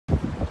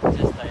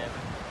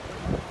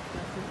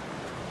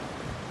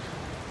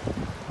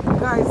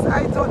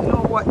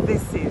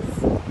this is.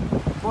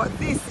 But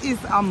this is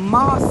a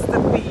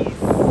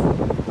masterpiece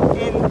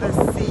in the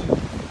sea.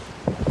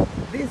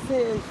 This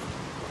is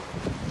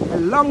a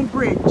long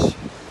bridge.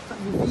 The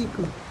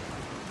vehicle.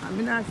 I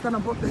mean, I stand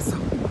above this.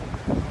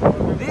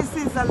 This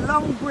is a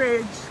long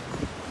bridge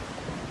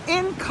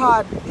in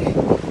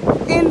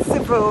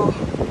civil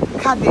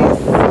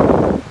Cadiz,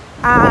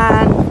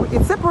 and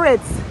it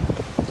separates.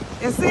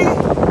 You see?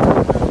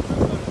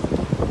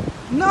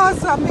 No,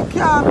 sir, me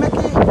can't make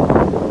it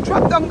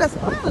drop down this.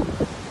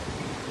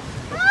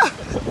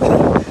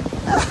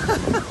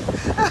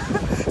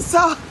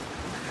 So,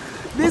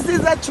 this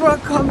is a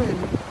truck coming,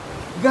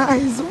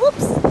 guys.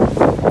 Whoops!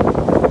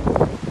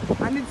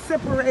 And it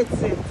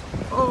separates it.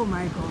 Oh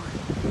my God!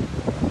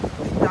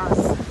 It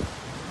does.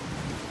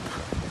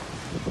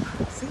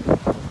 See?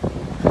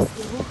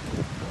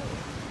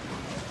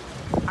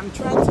 I'm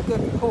trying to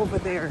get over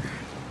there.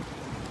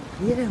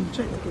 Yeah, I'm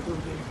trying to get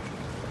over there.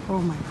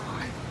 Oh my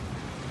God.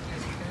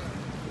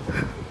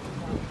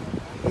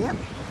 Yep.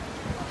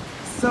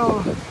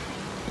 So,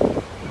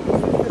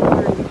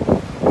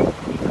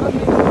 come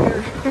in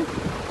here.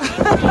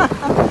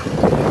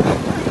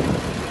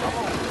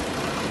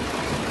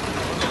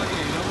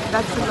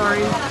 That's the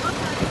lorry.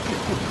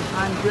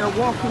 And we're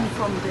walking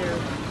from there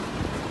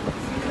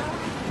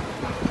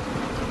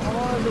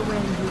all the way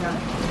in here.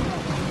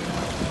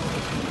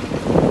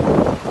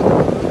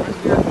 And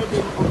we're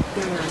heading up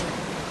there.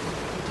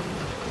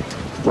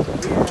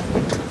 Yeah.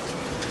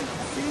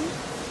 See?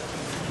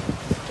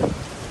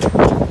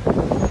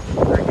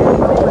 We're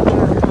heading over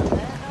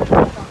there.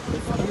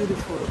 It's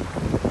beautiful.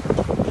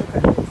 Look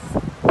at this.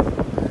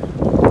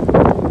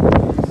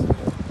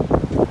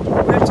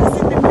 We're just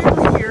in the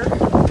middle here,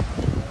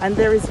 and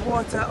there is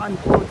water on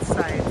both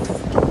sides.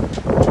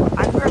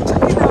 And we're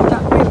checking out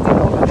that building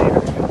over there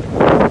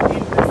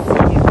in the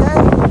sea. Okay?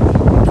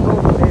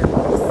 Over there.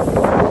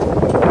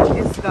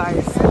 Yes,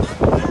 guys.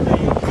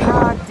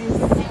 Cadiz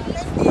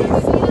is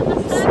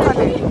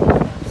stunning.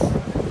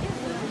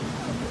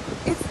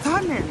 It's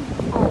stunning.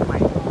 Oh my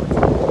God.